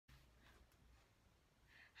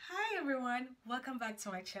everyone, welcome back to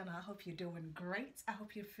my channel. I hope you're doing great. I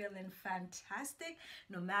hope you're feeling fantastic.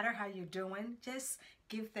 No matter how you're doing, just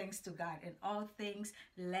give thanks to God. In all things,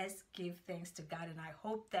 let's give thanks to God, and I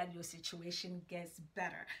hope that your situation gets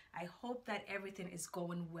better. I hope that everything is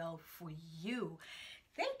going well for you.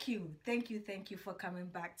 Thank you for coming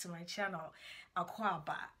back to my channel.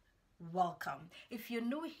 Akwaba, welcome. If you're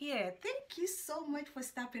new here, thank you so much for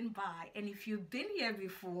stopping by, and if you've been here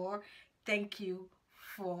before, thank you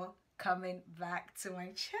for coming back to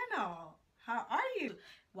my channel. How are you?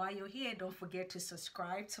 While you're here, don't forget to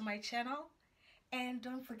subscribe to my channel, and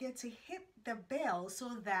don't forget to hit the bell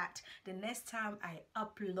so that the next time I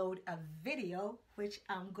upload a video, which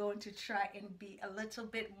I'm going to try and be a little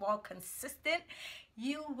bit more consistent,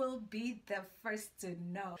 you will be the first to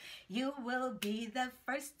know. You will be the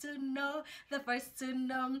first to know, the first to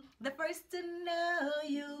know, the first to know.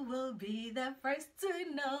 You will be the first to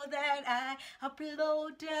know that I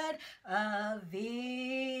uploaded a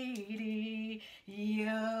video.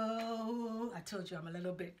 I told you I'm a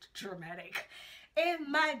little bit dramatic.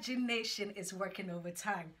 Imagination is working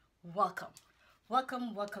overtime. Welcome,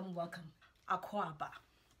 welcome, welcome, welcome. Akwaba.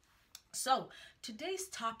 So today's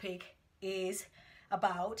topic is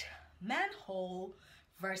about manhole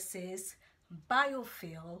versus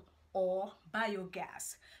biofil or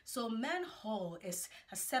biogas. So manhole is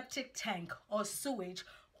a septic tank or sewage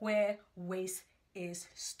where waste is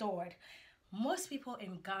stored. Most people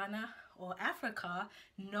in Ghana or Africa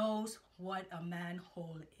knows what a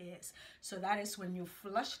manhole is. So that is when you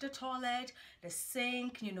flush the toilet, the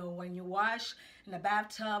sink, when you wash in the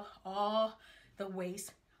bathtub, all the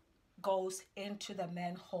waste goes into the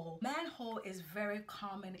manhole. Manhole is very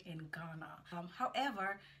common in Ghana.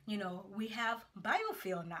 However, we have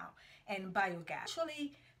biofil now and biogas.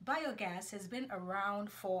 Actually, biogas has been around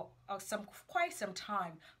for quite some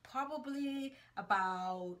time, probably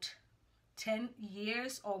about 10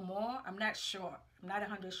 years or more. I'm not sure. I'm not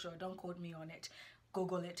 100% sure. Don't quote me on it.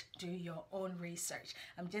 Google it. Do your own research.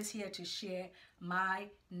 I'm just here to share my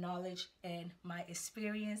knowledge and my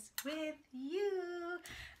experience with you.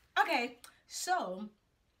 Okay, so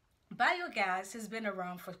biogas has been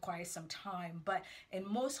around for quite some time, but in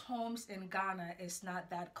most homes in Ghana, it's not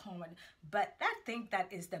that common. But I think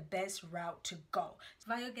that is the best route to go.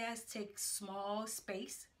 Biogas takes small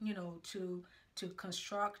space, to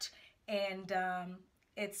construct, and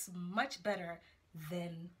it's much better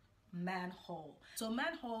than manhole. So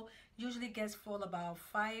manhole usually gets full about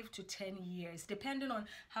 5 to 10 years, depending on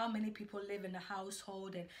how many people live in the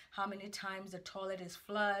household and how many times the toilet is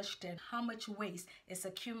flushed and how much waste is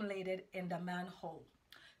accumulated in the manhole.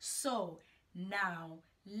 So now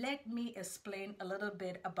let me explain a little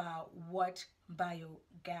bit about what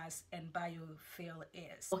biogas and biofil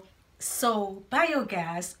is. So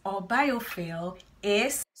biogas or biofil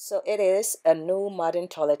is it is a new modern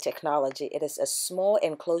toilet technology. It is a small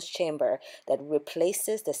enclosed chamber that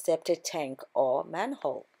replaces the septic tank or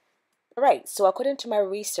manhole. Alright, so according to my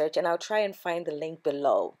research, and I'll try and find the link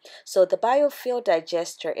below. So the Biofil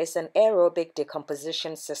Digester is an aerobic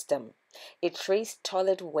decomposition system. It treats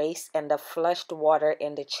toilet waste and the flushed water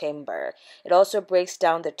in the chamber. It also breaks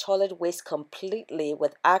down the toilet waste completely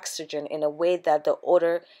with oxygen in a way that the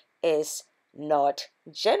odor is not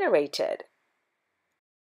generated.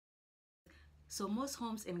 So most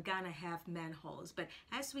homes in Ghana have manholes, but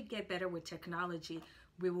as we get better with technology,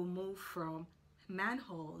 we will move from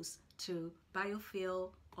manholes to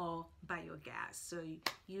biofil or biogas. So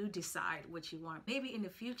you decide what you want. Maybe in the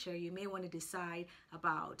future, you may want to decide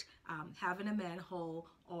about having a manhole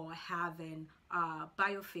or having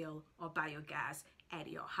biofil or biogas at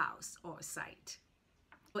your house or site.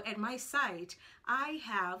 So at my site, I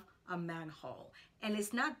have a manhole, and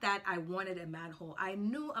it's not that I wanted a manhole. I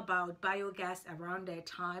knew about biogas around that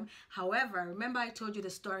time. However, remember I told you the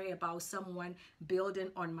story about someone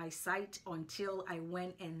building on my site until I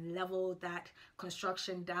went and leveled that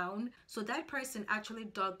construction down. So that person actually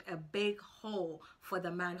dug a big hole for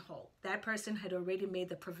the manhole. That person had already made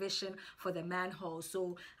the provision for the manhole,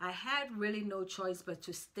 so I had really no choice but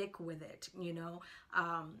to stick with it.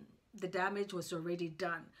 The damage was already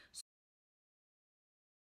done.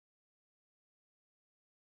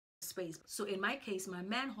 Space. So in my case, my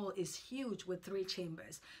manhole is huge with 3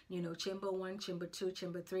 chambers. Chamber 1, chamber 2,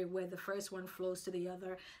 chamber 3, where the first one flows to the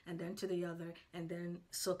other and then to the other and then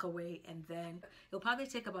soak away, and then it'll probably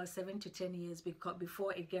take about 7 to 10 years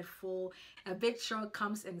before it gets full. A big truck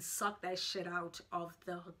comes and suck that shit out of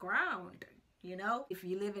the ground. If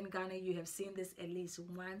you live in Ghana, you have seen this at least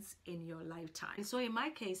once in your lifetime. And so in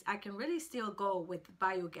my case, I can really still go with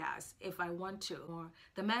biogas if I want to, or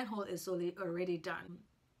the manhole is already done.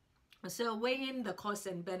 So weighing the cost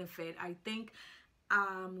and benefit, I think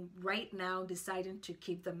right now deciding to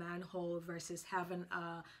keep the manhole versus having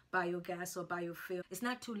a biogas or biofuel, it's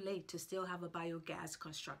not too late to still have a biogas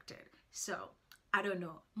constructed. So I don't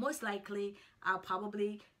know. Most likely, I'll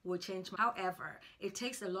probably will change. However, it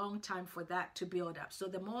takes a long time for that to build up. So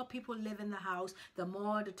the more people live in the house, the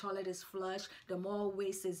more the toilet is flushed, the more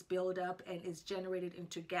waste is built up and is generated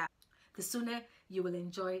into gas. The sooner you will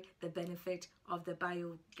enjoy the benefit of the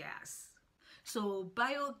biogas. So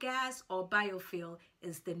biogas or biofuel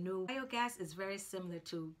is the new. Biogas is very similar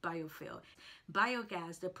to biofuel.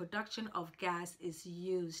 Biogas, the production of gas, is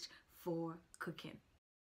used for cooking.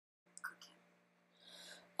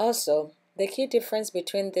 Also, the key difference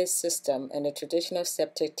between this system and a traditional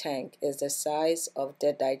septic tank is the size of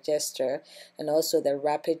the digester and also the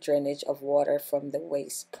rapid drainage of water from the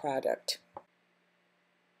waste product.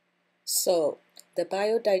 So, the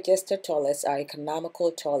biodigester toilets are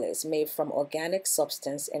economical toilets made from organic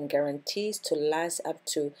substance and guarantees to last up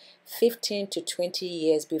to 15 to 20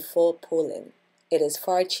 years before pulling. It is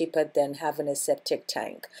far cheaper than having a septic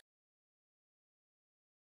tank.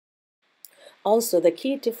 Also, the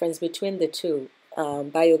key difference between the two,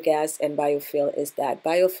 biogas and biofuel, is that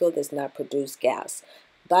biofuel does not produce gas.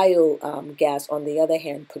 Biogas, on the other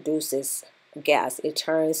hand, produces gas. It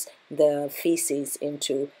turns the feces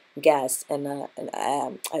into gas, and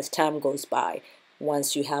as time goes by,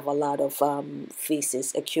 once you have a lot of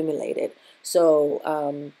feces accumulated. So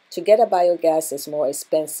to get a biogas is more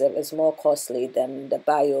expensive, it's more costly than the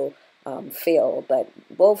biofuel, but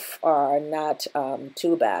both are not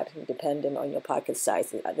too bad depending on your pocket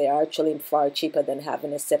size. They are actually far cheaper than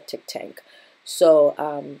having a septic tank. So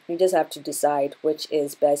you just have to decide which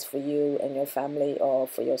is best for you and your family or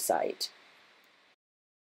for your site.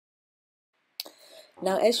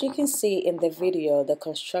 Now, as you can see in the video, the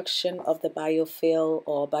construction of the biofil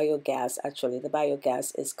or biogas, actually the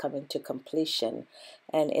biogas is coming to completion,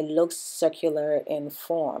 and it looks circular in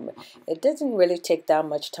form. It doesn't really take that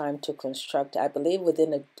much time to construct. I believe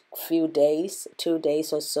within a few days, 2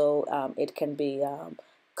 days or so, it can be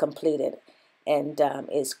completed, and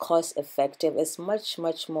is cost effective. It's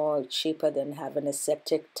much more cheaper than having a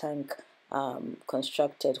septic tank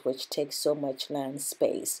constructed, which takes so much land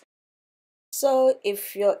space. So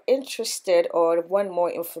if you're interested or want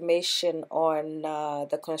more information on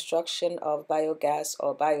the construction of biogas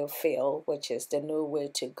or biofuel, which is the new way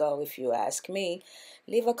to go if you ask me,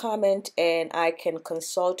 leave a comment and I can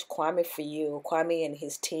consult Kwame for you. Kwame and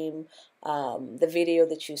his team, the video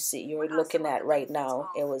that you're looking at right now,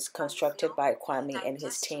 it was constructed by Kwame and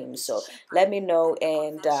his team. So let me know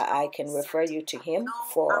and I can refer you to him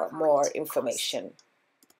for more information.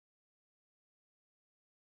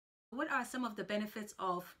 What are some of the benefits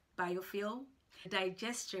of biofuel? The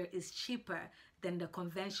digester is cheaper than the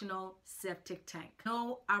conventional septic tank.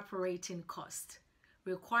 No operating cost.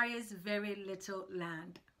 Requires very little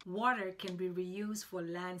land. Water can be reused for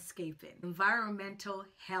landscaping. Environmental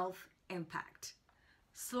health impact.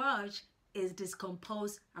 Sludge is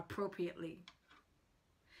discomposed appropriately.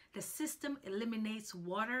 The system eliminates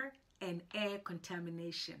water and air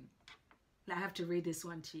contamination. I have to read this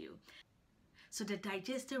one to you. So the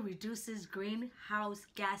digester reduces greenhouse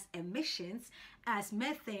gas emissions as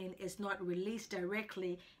methane is not released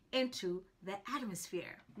directly into the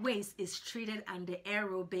atmosphere. Waste is treated under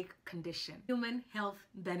aerobic condition. Human health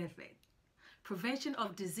benefit. Prevention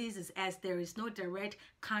of diseases as there is no direct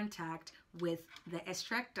contact with the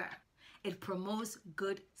extractor. It promotes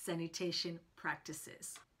good sanitation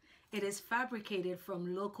practices. It is fabricated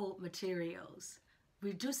from local materials.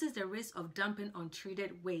 Reduces the risk of dumping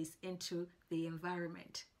untreated waste into the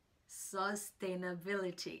environment.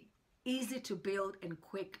 Sustainability. Easy to build and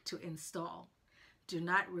quick to install. Do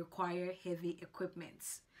not require heavy equipment.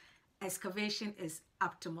 Excavation is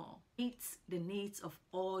optimal. Meets the needs of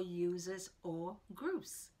all users or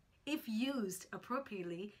groups. If used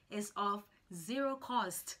appropriately, is of zero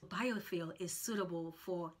cost. Biofuel is suitable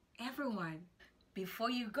for everyone. Before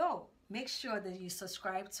you go, make sure that you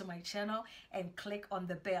subscribe to my channel and click on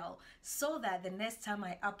the bell so that the next time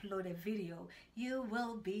I upload a video, you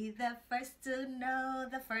will be the first to know,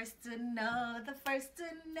 the first to know, the first to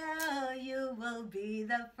know. You will be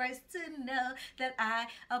the first to know that I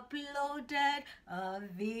uploaded a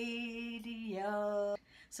video.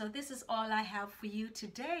 So this is all I have for you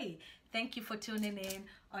today. Thank you for tuning in.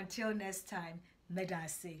 Until next time,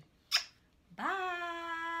 Medasi. Bye.